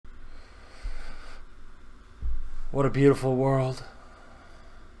What a beautiful world.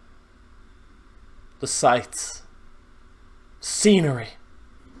 The sights. Scenery.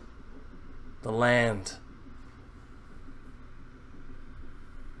 The land.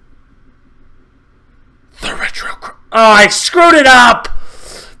 The retro... Oh, I screwed it up!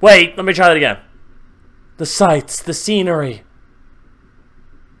 Wait, let me try that again. The sights, the scenery.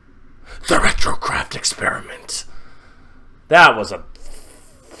 The retrocraft experiment. That was a...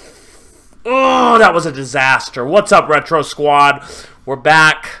 Oh, that was a disaster. What's up, Retro Squad? We're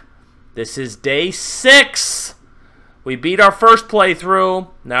back. This is day 6. We beat our first playthrough.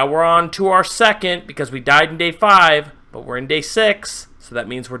 Now we're on to our second because we died in day 5. But we're in day 6, so that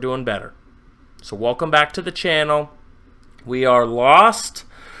means we're doing better. So welcome back to the channel. We are lost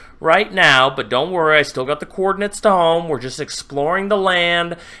right now, but don't worry, I still got the coordinates to home. We're just exploring the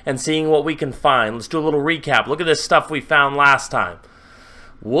land and seeing what we can find. Let's do a little recap. Look at this stuff we found last time.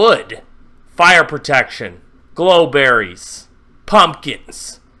 Wood, fire protection, glow berries,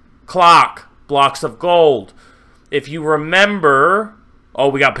 pumpkins, clock, blocks of gold. If you remember, oh,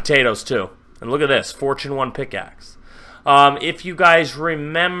 we got potatoes too. And look at this, Fortune 1 pickaxe. If you guys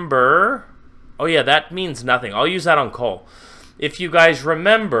remember, oh yeah, that means nothing. I'll use that on coal. If you guys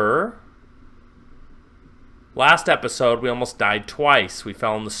remember, last episode we almost died twice. We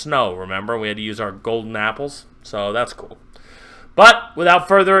fell in the snow, remember? We had to use our golden apples, so that's cool. But without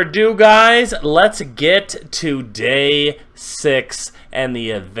further ado, guys, let's get to day 6 and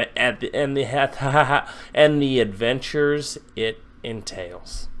the adventures it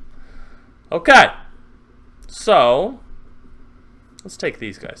entails. Okay, so let's take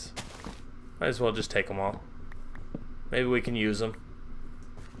these guys. Might as well just take them all. Maybe we can use them.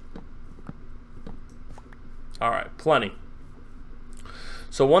 Alright, plenty.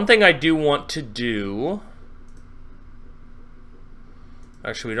 So one thing I do want to do...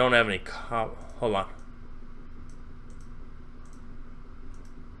 Actually, we don't have any... Hold on.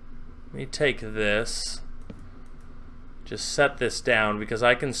 Let me take this. Just set this down because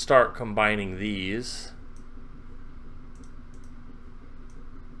I can start combining these.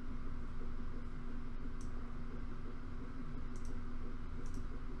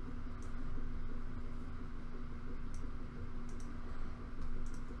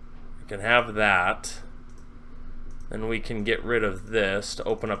 Can have that, and we can get rid of this to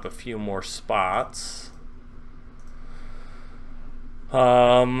open up a few more spots. We've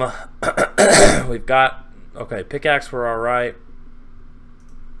got, okay, pickaxe, we're all right.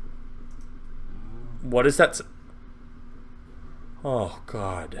 What is that? Oh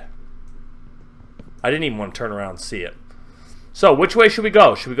God, I didn't even want to turn around and see it. So which way should we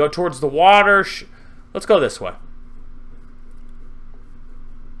go? Should we go towards the water? Let's go this way.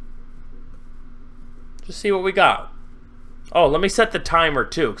 Just see what we got. Oh, let me set the timer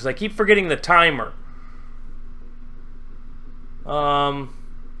too, because I keep forgetting the timer. Let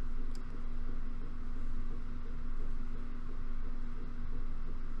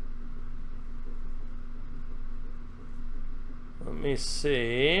me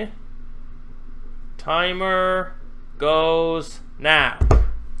see. Timer goes now.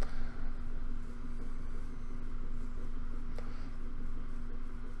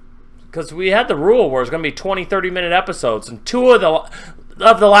 Because we had the rule where it's going to be 20, 30-minute episodes, and 2 of the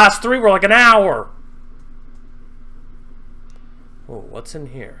last 3 were like an hour. Oh, what's in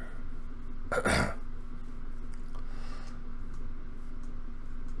here?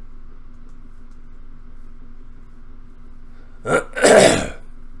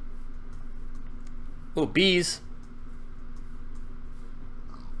 Oh, bees.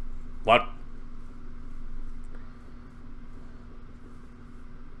 What?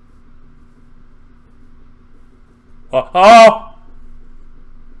 Oh!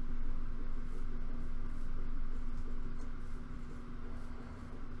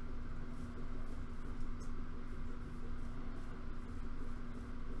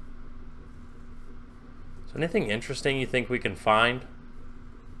 Is there anything interesting you think we can find?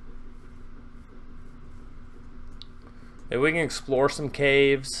 Maybe we can explore some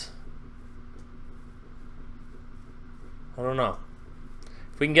caves. I don't know.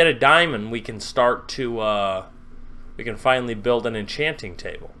 If we can get a diamond, we can start to, we can finally build an enchanting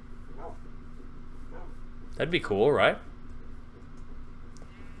table. That'd be cool, right?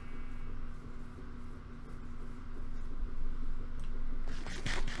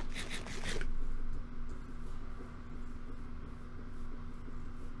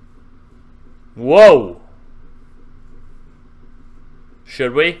 Whoa!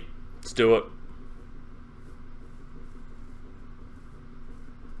 Should we? Let's do it.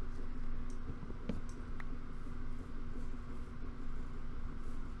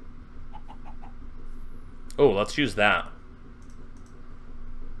 Oh, let's use that.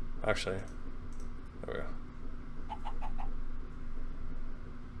 Actually, there we go.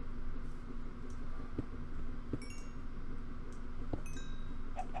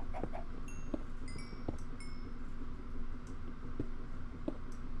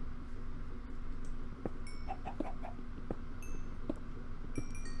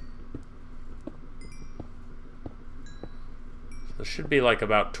 There should be like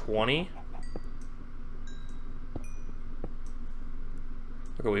about 20.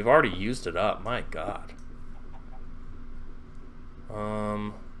 Look, we've already used it up. My God. We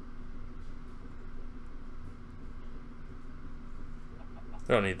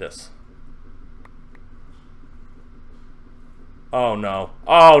don't need this. Oh no.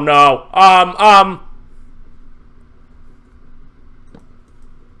 Oh no. I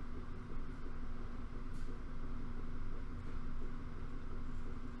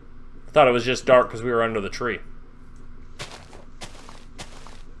thought it was just dark because we were under the tree.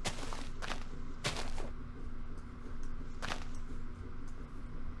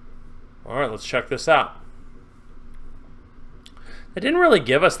 Alright, let's check this out. It didn't really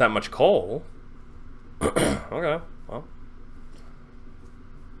give us that much coal. Okay, well.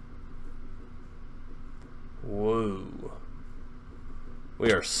 Whoa.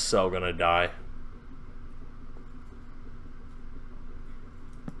 We are so gonna die.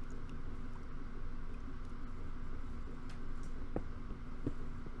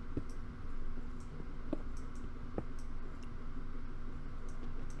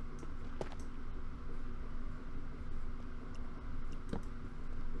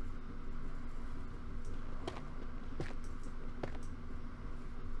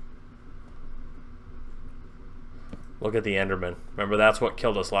 Look at the Enderman. Remember, that's what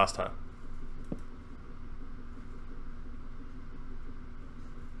killed us last time.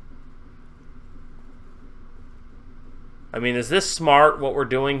 I mean, is this smart, what we're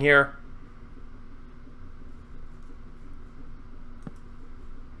doing here?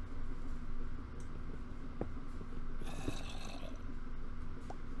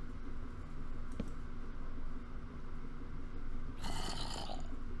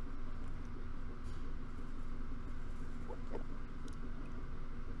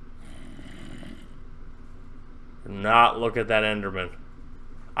 Not look at that Enderman.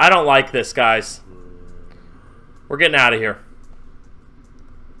 I don't like this, guys. We're getting out of here.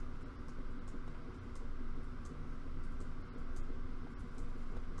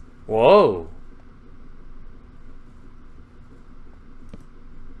 Whoa.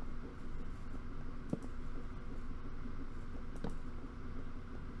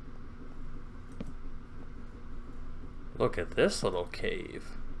 Look at this little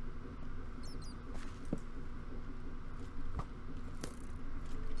cave.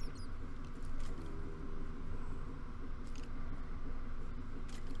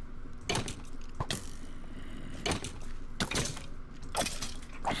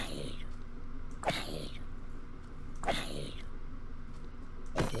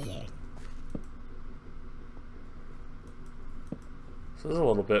 So this is a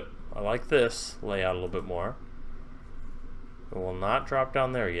little bit, I like this layout a little bit more. It will not drop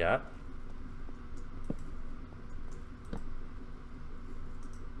down there yet.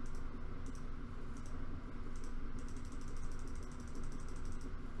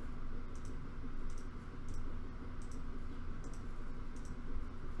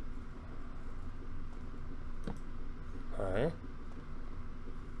 Alright.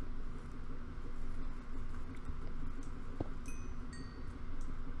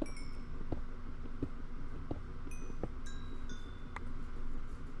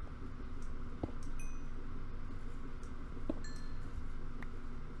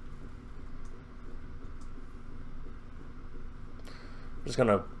 I'm just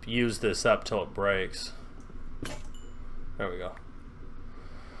gonna use this up till it breaks. There we go.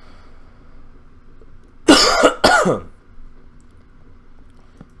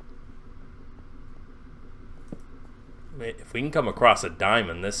 If we can come across a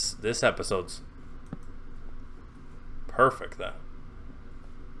diamond, this episode's perfect then.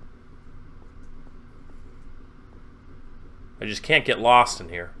 I just can't get lost in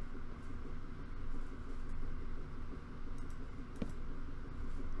here.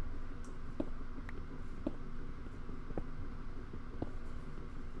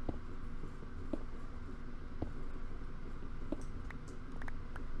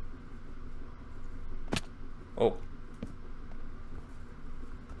 Oh.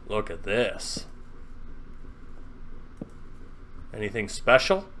 Look at this. Anything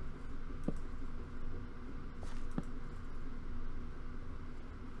special?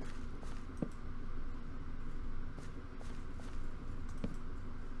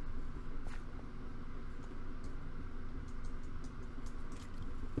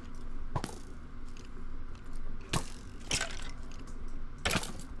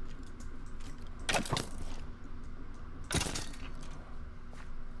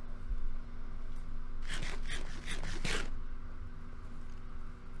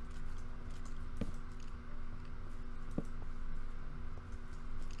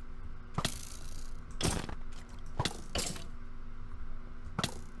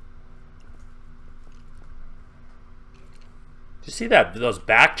 You see that? Those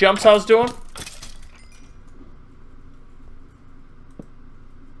back jumps I was doing?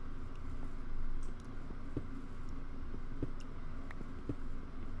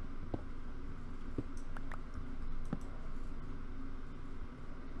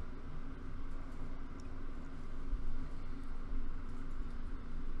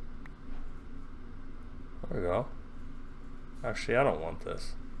 There we go. Actually, I don't want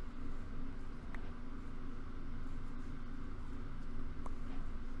this.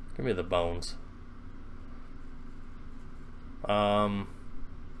 Give me the bones. Oh,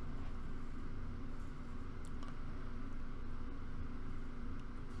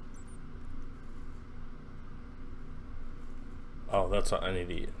 that's what I need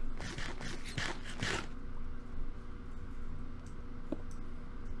to eat.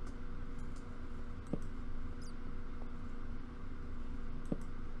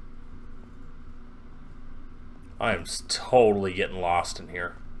 I am totally getting lost in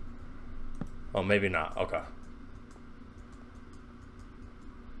here. Oh, maybe not. Okay.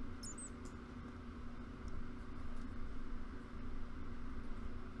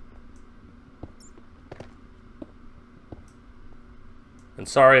 And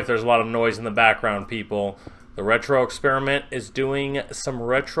sorry if there's a lot of noise in the background, people. The retro experiment is doing some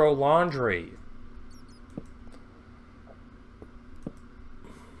retro laundry.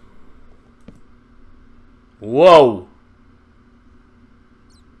 Whoa!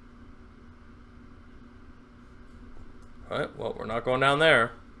 Alright, well, we're not going down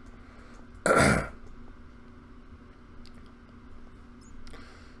there. Okay,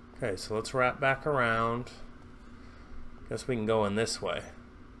 so let's wrap back around. Guess we can go in this way.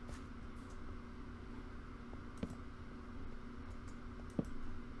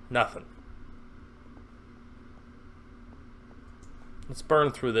 Nothing. Let's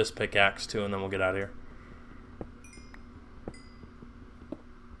burn through this pickaxe too, and then we'll get out of here.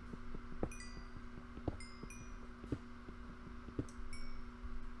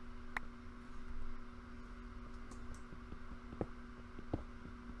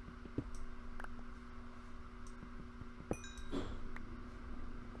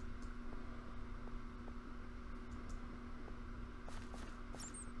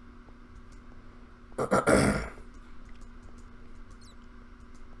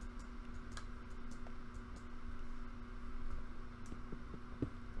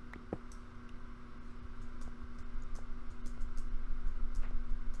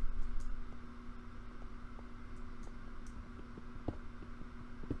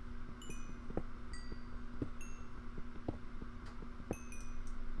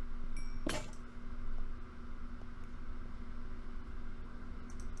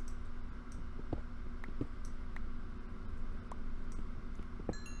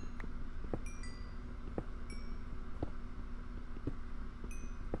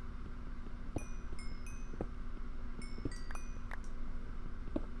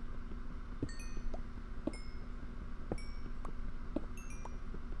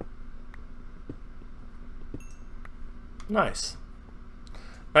 Nice.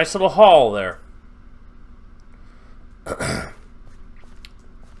 Nice little haul there.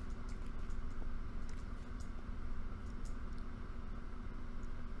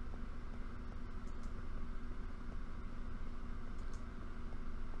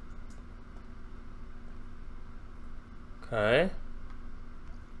 Okay.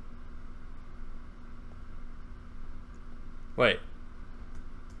 Wait.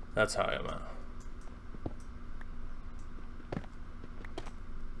 That's how I am at.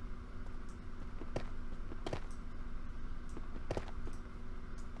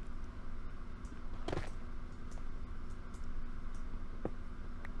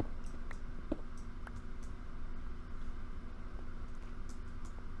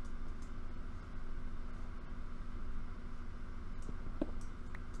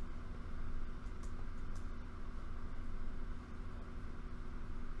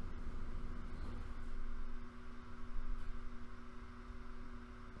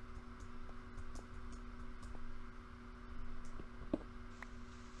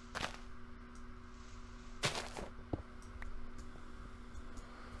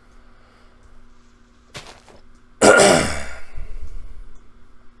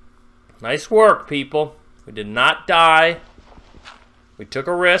 Nice work, people. We did not die. We took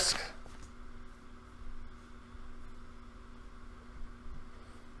a risk.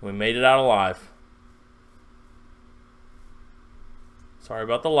 We made it out alive. Sorry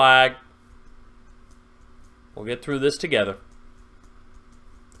about the lag. We'll get through this together.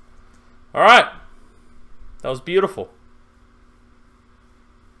 All right. That was beautiful.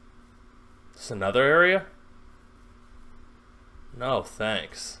 Is this another area? No,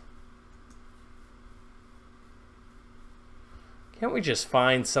 thanks. Can't we just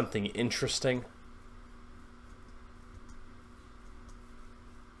find something interesting?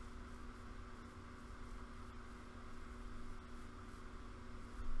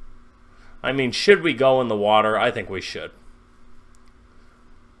 I mean, should we go in the water? I think we should.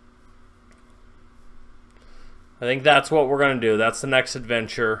 I think that's what we're going to do. That's the next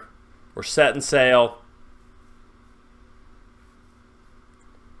adventure. We're setting sail.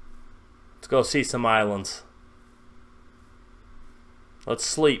 Let's go see some islands. Let's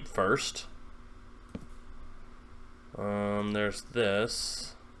sleep first. There's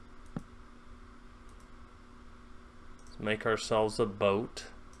this. Let's make ourselves a boat.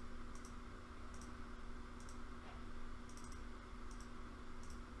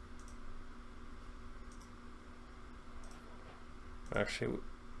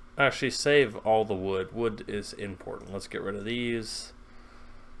 Actually save all the wood. Wood is important. Let's get rid of these.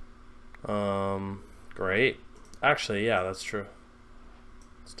 Great. Actually, yeah, that's true.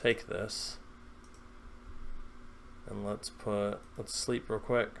 Let's take this. And let's sleep real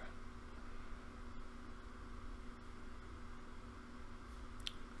quick.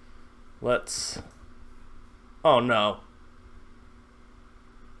 Oh no.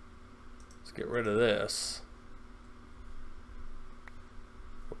 Let's get rid of this.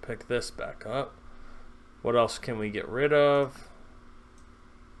 We'll pick this back up. What else can we get rid of?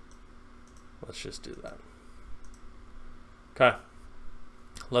 Let's just do that. Okay.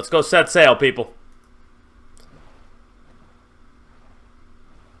 Let's go set sail, people.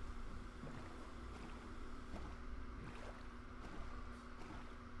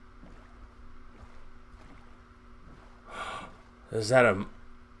 Is that a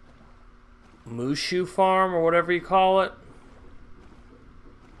Mushu farm or whatever you call it?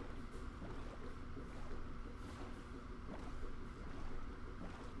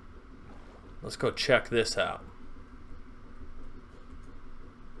 Let's go check this out.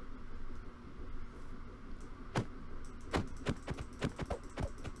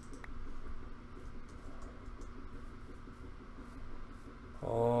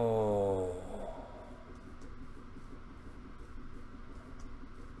 Oh.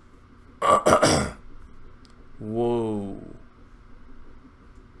 Whoa.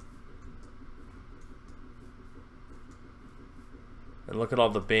 And look at all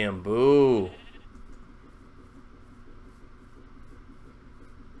the bamboo.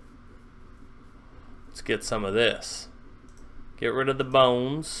 Let's get some of this. Get rid of the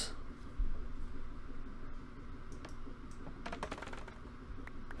bones.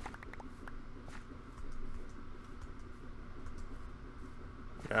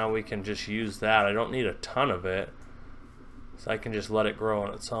 Now we can just use that. I don't need a ton of it, so I can just let it grow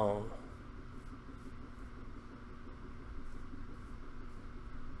on its own.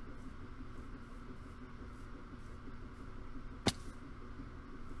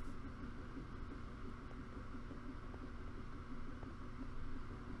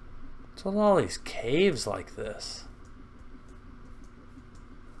 What's with all these caves like this?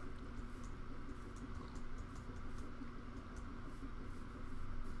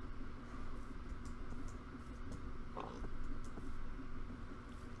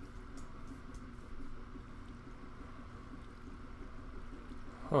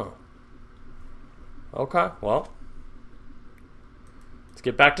 Huh. Okay, well. Let's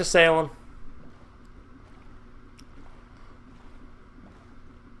get back to sailing.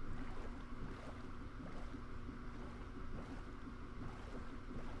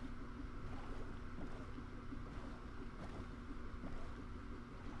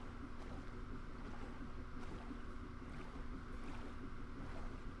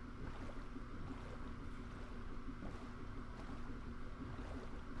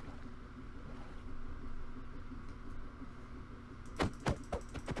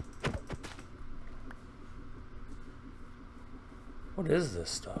 What is this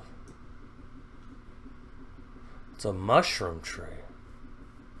stuff? It's a mushroom tree.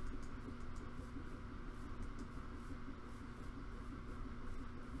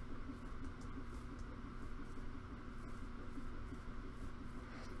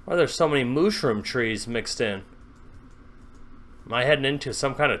 Why are there so many mushroom trees mixed in? Am I heading into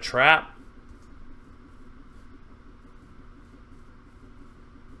some kind of trap?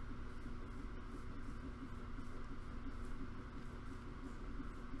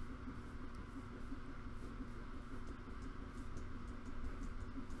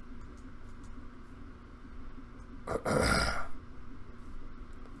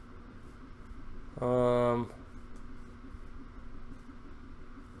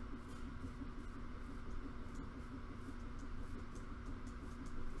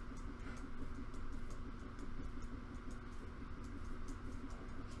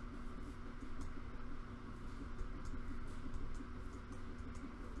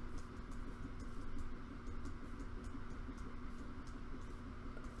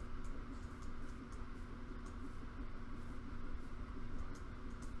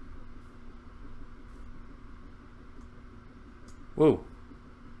 Woo.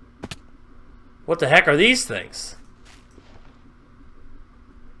 What the heck are these things?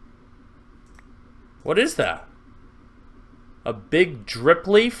 What is that? A big drip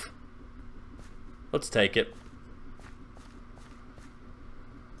leaf? Let's take it.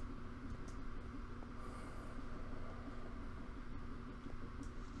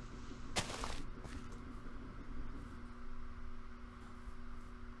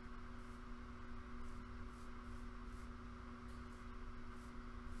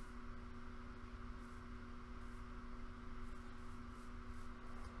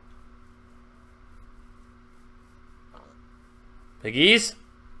 Piggies,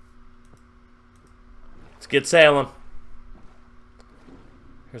 let's get sailing.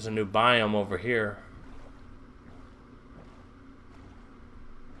 Here's a new biome over here.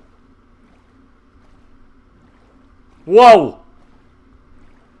 Whoa!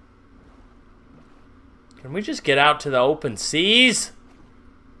 Can we just get out to the open seas?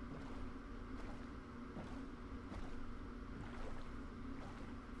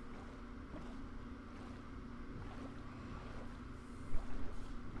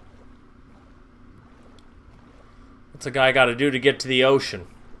 What's a guy got to do to get to the ocean?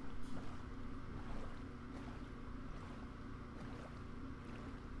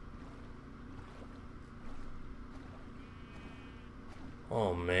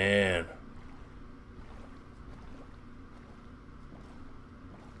 Oh, man.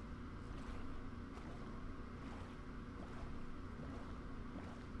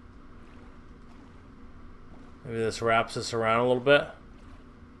 Maybe this wraps us around a little bit.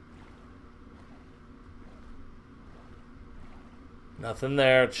 Nothing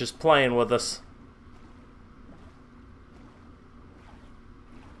there, it's just playing with us.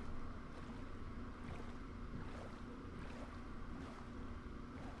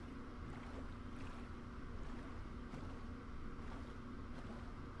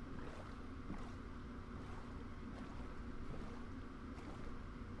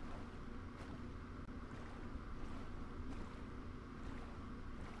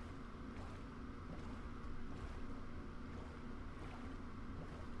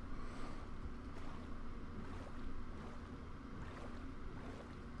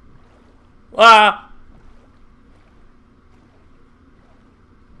 Ah!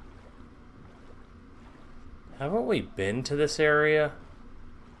 Haven't we been to this area?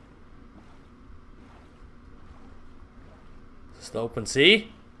 Is this the open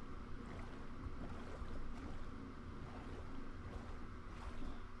sea?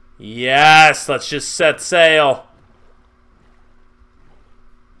 Yes, let's just set sail.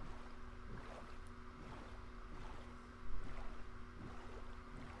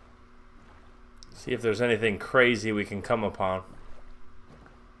 See if there's anything crazy we can come upon.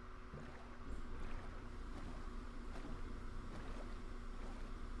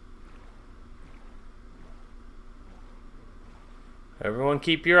 Everyone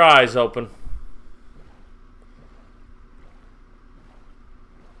keep your eyes open.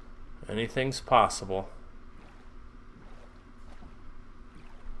 Anything's possible.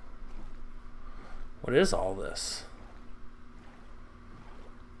 What is all this?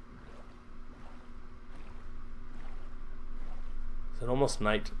 Is it almost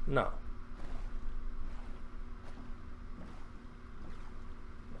night? No.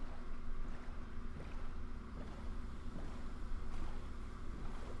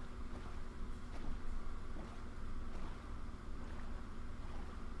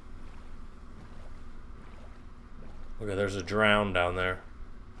 Okay, there's a drown down there.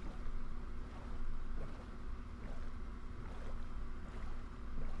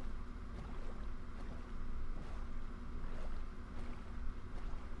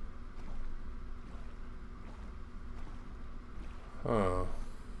 Huh.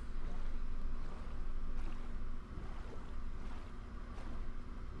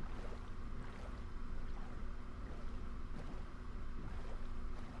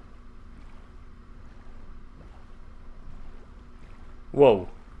 Whoa.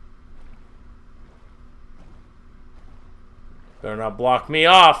 Better not block me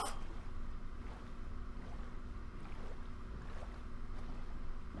off.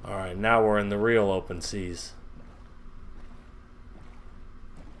 Alright, now we're in the real open seas.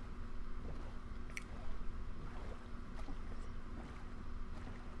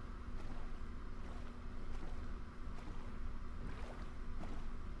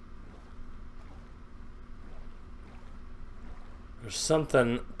 There's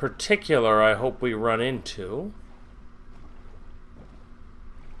something particular I hope we run into.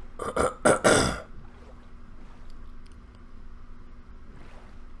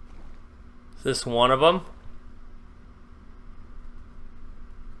 Is this one of them?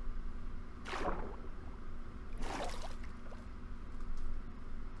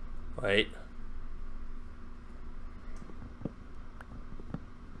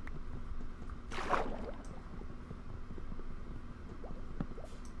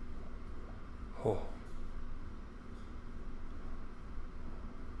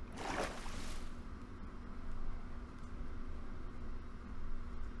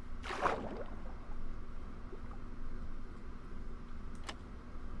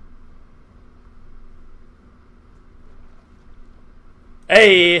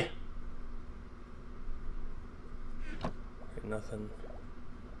 Hey! Nothing.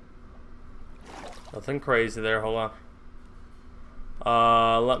 Nothing crazy there. Hold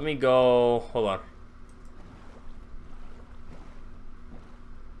on. Let me go. Hold on.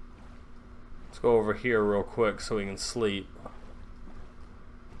 Let's go over here real quick so we can sleep.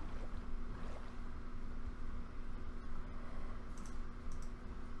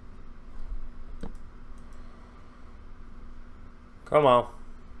 Come on.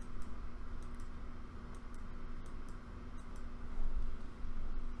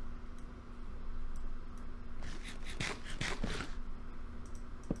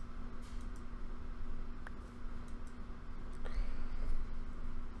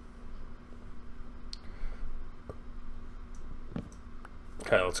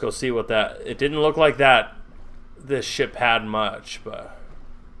 Okay, let's go see what that... It didn't look like that this ship had much, but...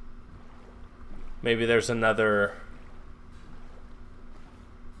 Maybe there's another...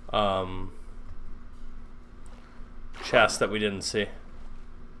 chest that we didn't see.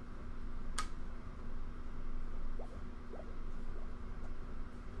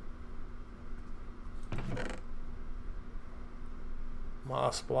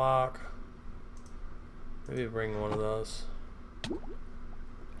 Moss block. Maybe bring one of those.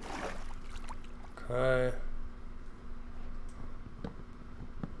 Okay.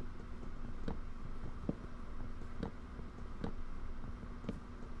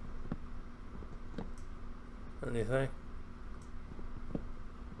 Anything?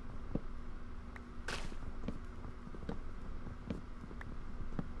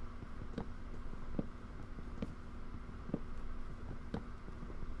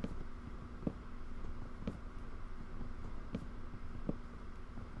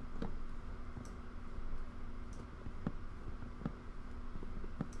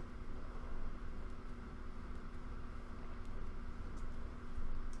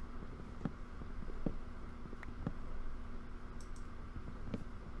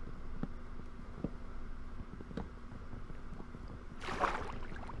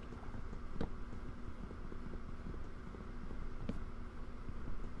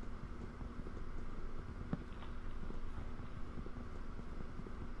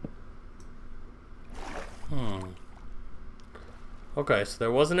 Okay, so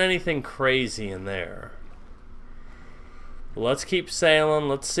there wasn't anything crazy in there. Let's keep sailing.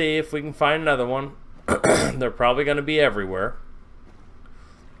 Let's see if we can find another one. They're probably going to be everywhere.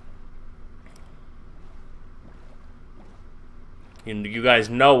 You guys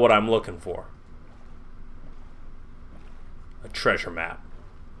know what I'm looking for. A treasure map.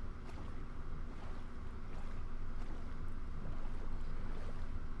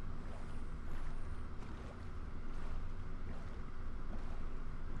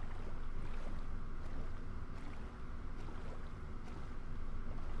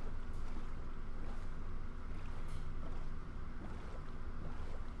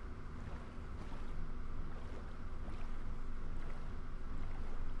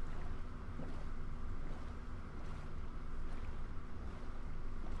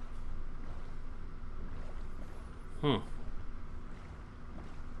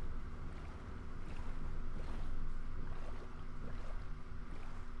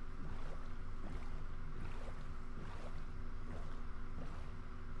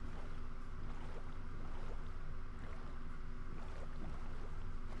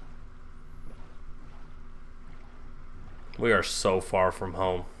 We are so far from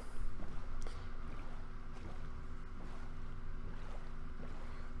home.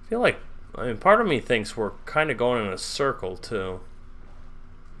 I feel like, I mean, part of me thinks we're kind of going in a circle, too.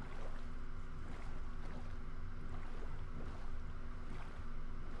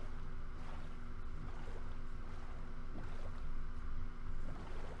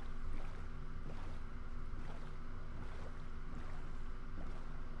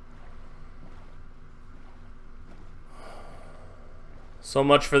 So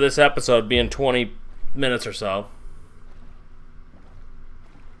much for this episode being 20 minutes or so.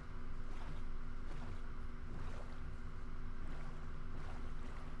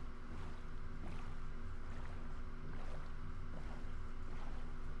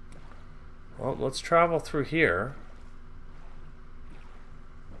 Well, let's travel through here.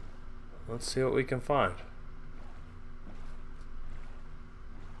 Let's see what we can find.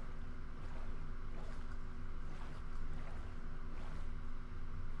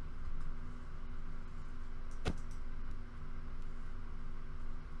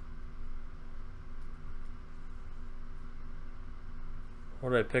 What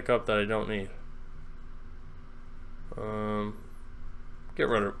did I pick up that I don't need? Get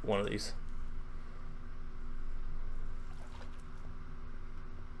rid of one of these.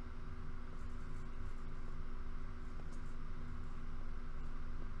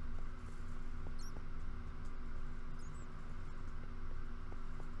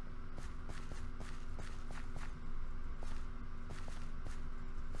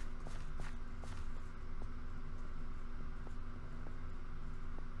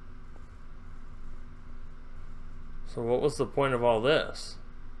 So what was the point of all this?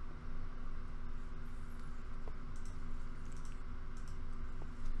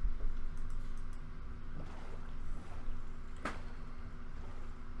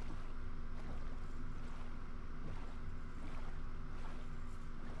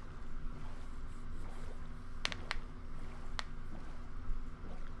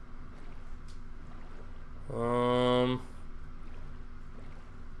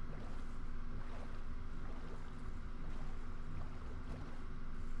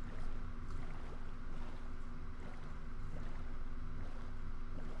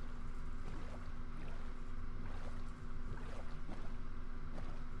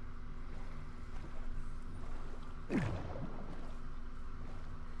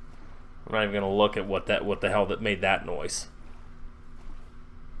 I'm not even gonna look at what the hell that made that noise.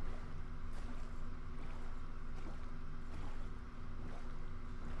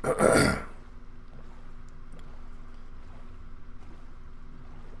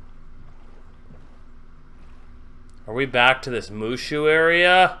 Are we back to this Mushu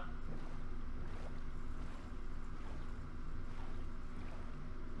area?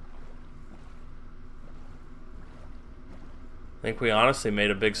 I think we honestly made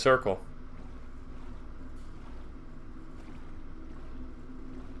a big circle.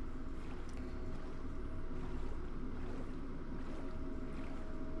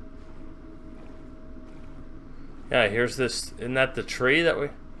 Yeah, here's this. Isn't that the tree that we...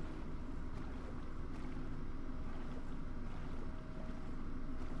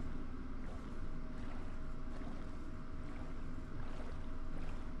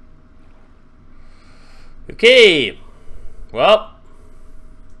 Okay. Well,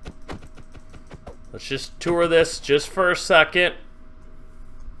 let's just tour this just for a second.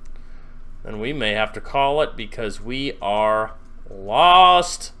 And we may have to call it because we are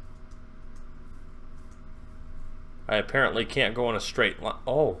lost. I apparently can't go in a straight line.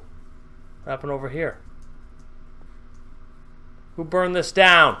 Oh, what happened over here? Who burned this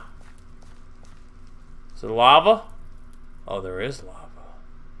down? Is it lava? Oh, there is lava.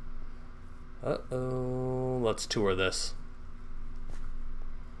 Uh-oh. Let's tour this.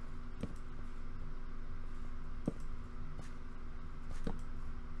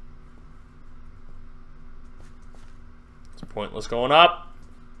 It's pointless going up.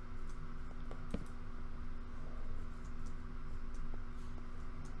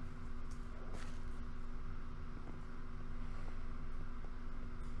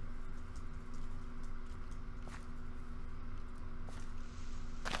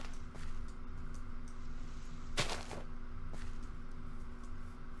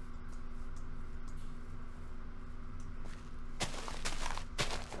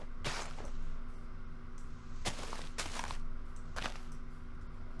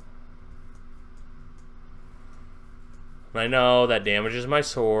 I know that damages my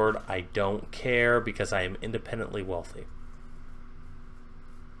sword. I don't care because I am independently wealthy.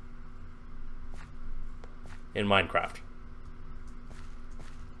 In Minecraft.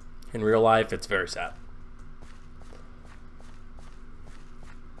 In real life, it's very sad.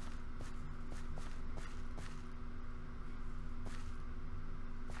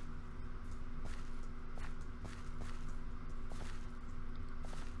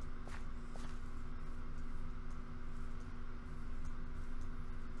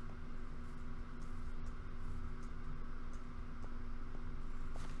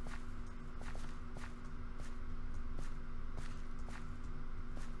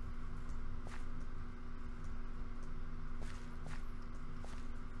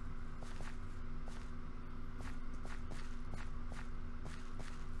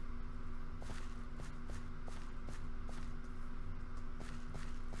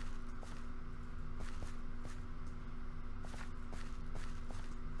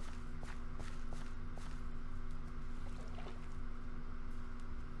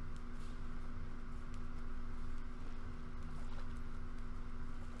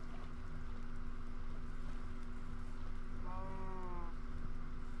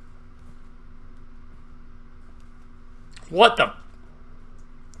 What the?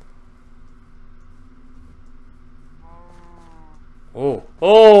 Oh,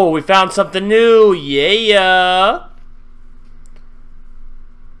 oh, we found something new. Yeah.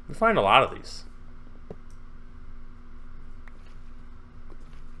 We find a lot of these.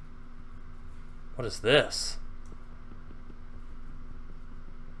 What is this?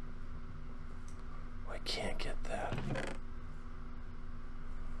 I can't get that.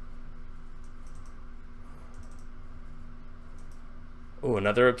 Oh,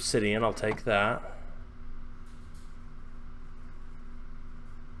 another obsidian. I'll take that.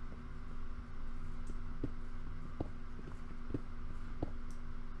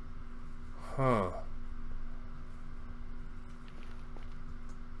 Huh.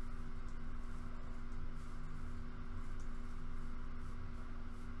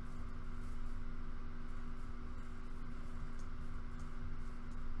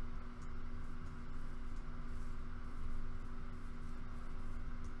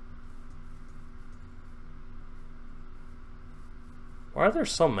 Why are there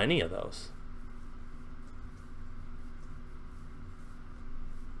so many of those?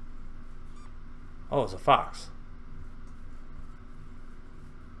 Oh, it's a fox.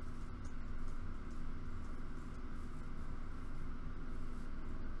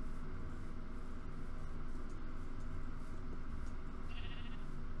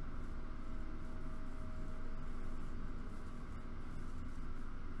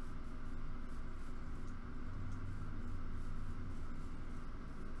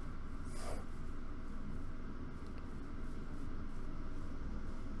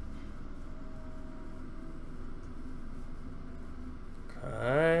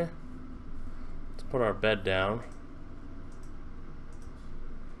 Okay. Let's put our bed down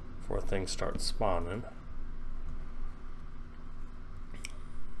before things start spawning.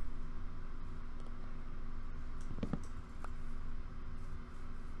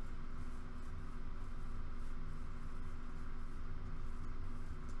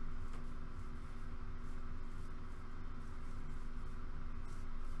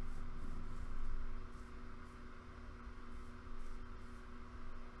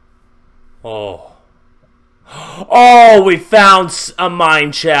 Oh. Oh, we found a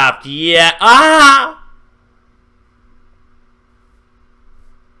mine shaft. Yeah. Ah!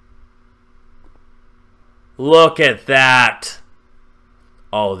 Look at that.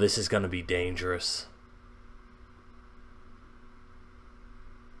 Oh, this is going to be dangerous.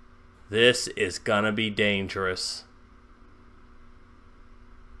 This is going to be dangerous.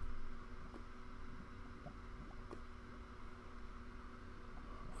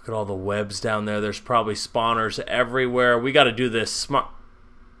 Look at all the webs down there. There's probably spawners everywhere. We got to do this smart.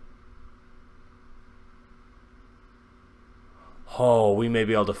 Oh, we may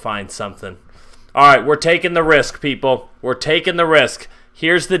be able to find something. All right, we're taking the risk, people. We're taking the risk.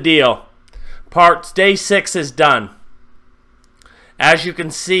 Here's the deal. Day 6 is done. As you can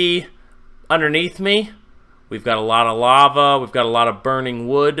see underneath me, we've got a lot of lava. We've got a lot of burning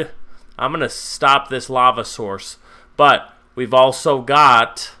wood. I'm going to stop this lava source. But we've also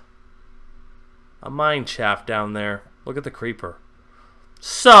got a mine shaft down there. Look at the creeper.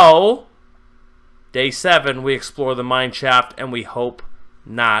 So, day 7, we explore the mine shaft, and we hope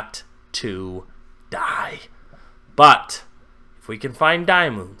not to die. But if we can find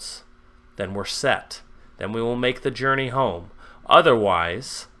diamonds, then we're set. Then we will make the journey home.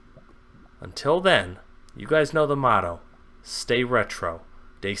 Otherwise, until then, you guys know the motto. Stay retro.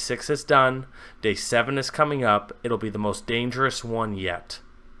 Day 6 is done. Day 7 is coming up. It'll be the most dangerous one yet.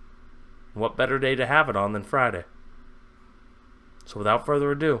 What better day to have it on than Friday? So without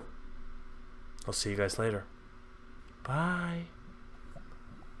further ado, I'll see you guys later. Bye.